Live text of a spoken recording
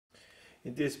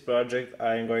In this project,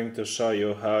 I'm going to show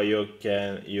you how you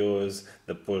can use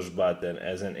the push button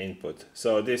as an input.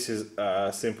 So this is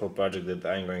a simple project that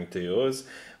I'm going to use.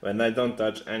 When I don't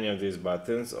touch any of these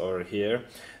buttons over here,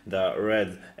 the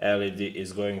red LED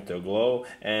is going to glow,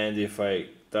 and if I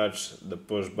touch the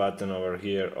push button over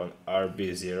here on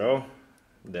RB0,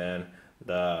 then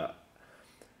the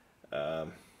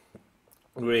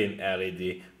green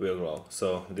LED will glow.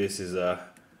 So this is a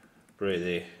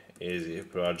pretty easy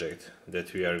project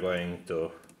that we are going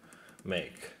to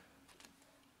make.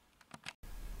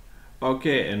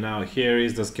 Okay, and now here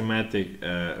is the schematic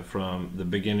from the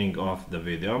beginning of the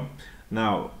video.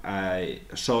 Now I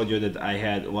showed you that I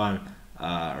had one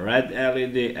red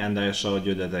LED, and I showed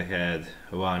you that I had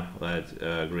one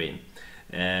LED green.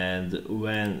 And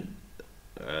when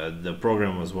the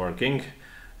program was working,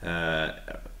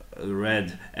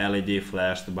 red LED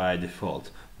flashed by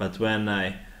default, but when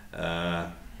I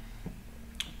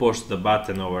push the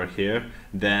button over here,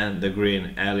 then the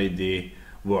green LED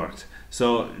worked.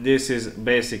 So this is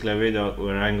basically a video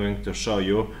where I'm going to show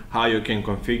you how you can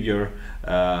configure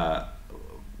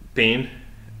pin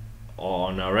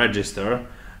on a register,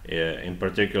 in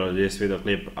particular this video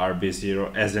clip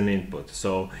RB0, as an input.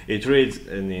 So it reads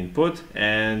an input,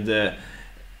 and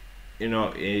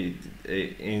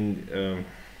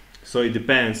so it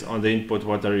depends on the input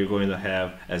what are you going to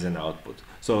have as an output.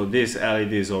 So these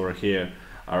LEDs over here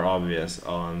are obvious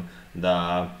on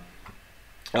the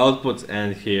outputs,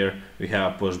 and here we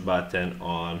have a push button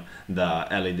on the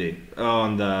LED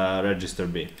on the register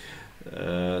B.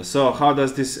 So how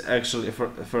does this actually,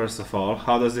 first of all,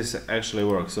 how does this actually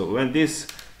work? So when this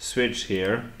switch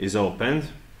here is opened,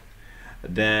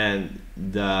 then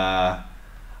the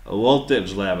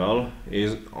voltage level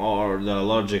is, or the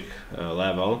logic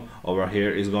level over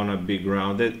here, is gonna be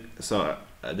grounded, so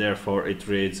therefore it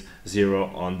reads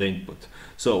 0 on the input.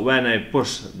 So when I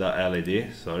push the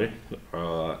LED,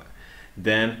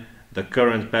 then the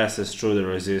current passes through the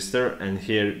resistor, and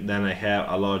here then I have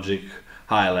a logic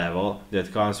high level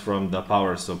that comes from the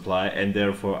power supply, and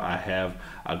therefore I have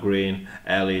a green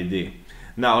LED.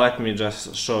 Now let me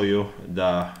just show you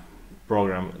the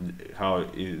program, how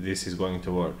this is going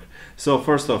to work. So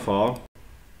first of all,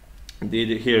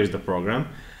 here is the program.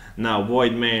 Now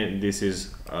void main, this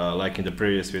is like in the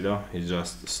previous video, it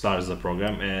just starts the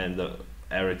program, and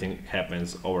everything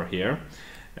happens over here,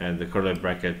 and the curly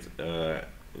bracket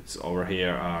it's over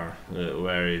here are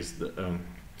where is the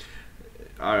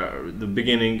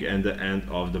beginning and the end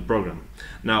of the program.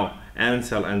 Now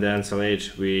ANSL and the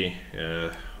ANSL-H, we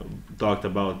talked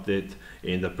about it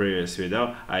in the previous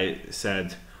video. I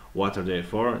said what are they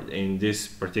for. In this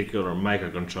particular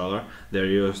microcontroller, they're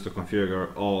used to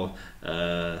configure all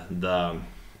the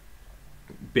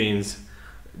pins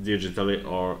digitally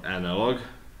or analog,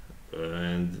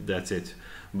 and that's it.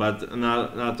 But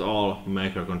not all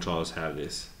microcontrollers have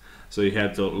this, so you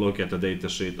have to look at the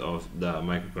datasheet of the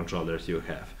microcontrollers you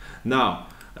have. Now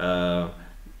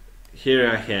here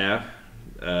I have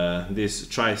this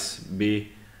trice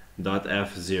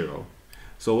B.F0.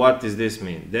 So what does this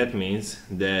mean? That means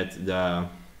that the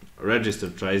register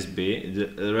trice B,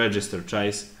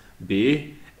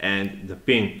 and the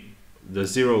pin, the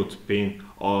 0th pin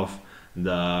of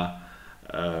the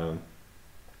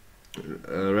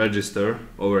register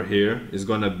over here, is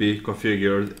gonna be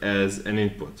configured as an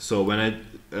input. So when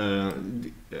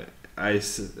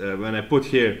I put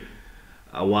here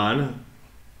a 1,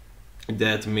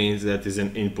 that means that is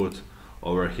an input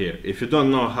over here. If you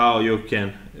don't know how you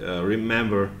can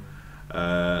remember,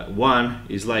 1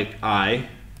 is like I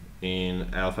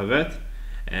in alphabet,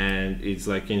 and it's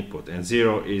like input, and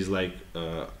 0 is like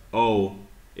O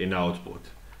in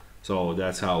output. So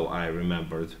that's how I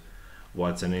remembered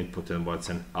what's an input and what's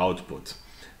an output.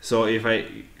 So if I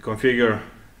configure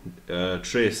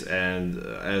trace and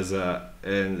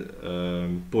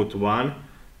put 1,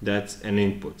 that's an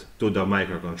input to the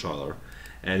microcontroller,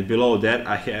 and below that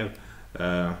I have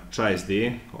trice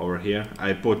D over here.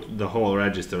 I put the whole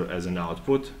register as an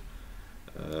output.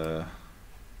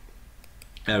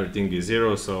 Everything is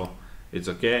 0, so it's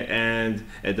okay, and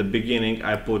at the beginning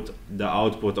I put the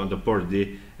output on the port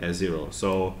D as 0.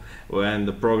 So when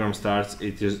the program starts,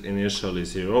 it is initially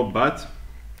 0, but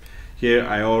here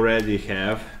I already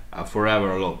have a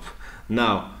forever loop.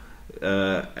 Now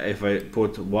if I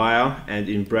put while and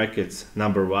in brackets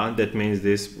number 1, that means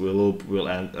this loop will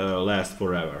last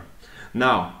forever.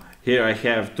 Now here I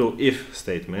have two if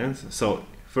statements. So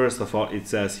first of all, it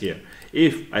says here,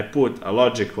 if I put a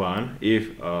logic 1,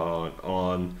 if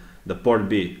on the port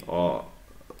B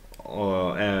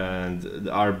and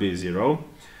the RB0,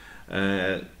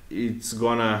 it's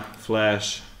gonna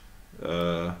flash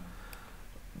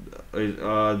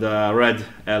the red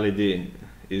LED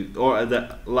or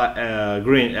the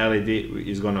green LED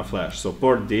is gonna flash. So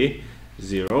port D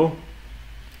 0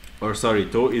 or sorry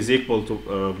 2 is equal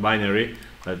to binary.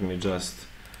 Let me just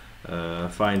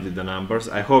find the numbers.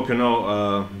 I hope you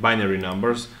know binary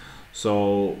numbers.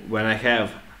 So when I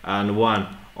have an 1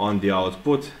 on the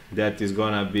output, that is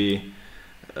gonna be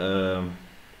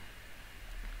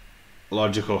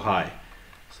logical high.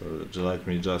 So let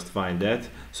me just find that.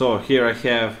 So here I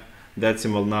have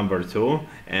decimal number 2,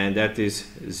 and that is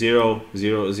 0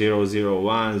 0 0 0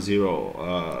 1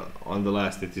 0. On the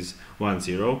last it is 1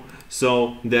 0.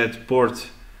 So that port,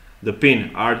 the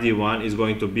pin RD1 is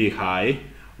going to be high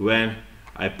when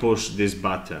I push this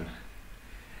button,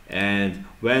 and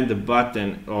when the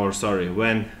button, or sorry,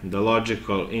 when the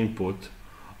logical input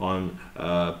on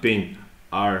pin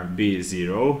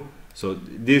RB0, so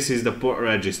this is the port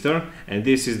register and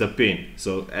this is the pin,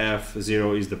 so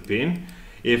F0 is the pin.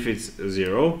 If it's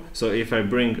 0, so if I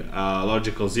bring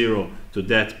logical 0 to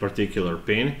that particular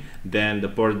pin, then the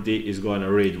port D is going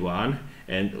to read 1,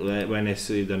 and when I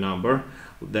see the number,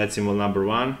 decimal number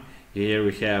 1, here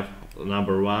we have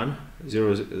number 1,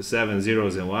 7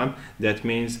 zeros and 1. That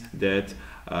means that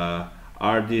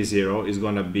RD0 is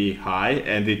going to be high,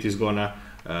 and it is going to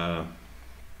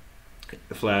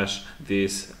flash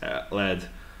this red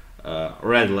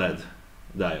LED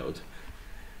diode.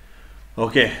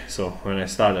 Okay, so when I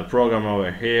start the program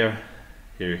over here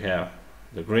you have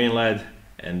the green LED,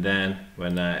 and then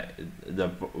when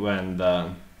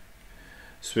the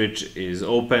switch is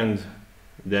opened,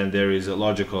 then there is a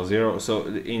logical 0. So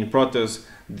in Proteus,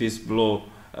 this blue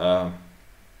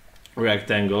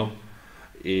rectangle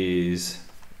is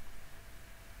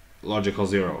logical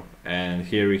 0, and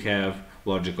here we have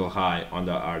logical high on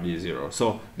the RD0.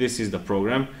 So this is the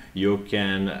program. You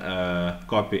can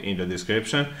copy in the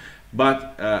description,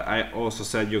 but I also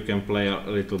said you can play a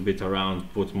little bit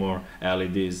around, put more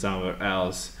LEDs somewhere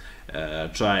else,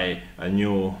 try a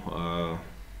new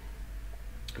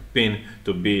pin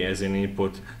to be as an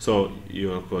input, so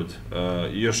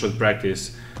you should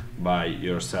practice by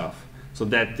yourself. So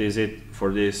that is it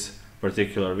for this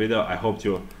particular video. I hope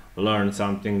you learned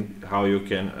something, how you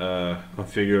can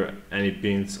configure any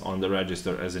pins on the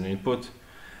register as an input,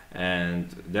 and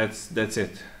that's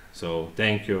it. So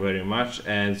thank you very much,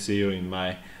 and see you in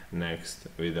my next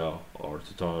video or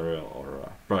tutorial or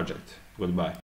project. Goodbye.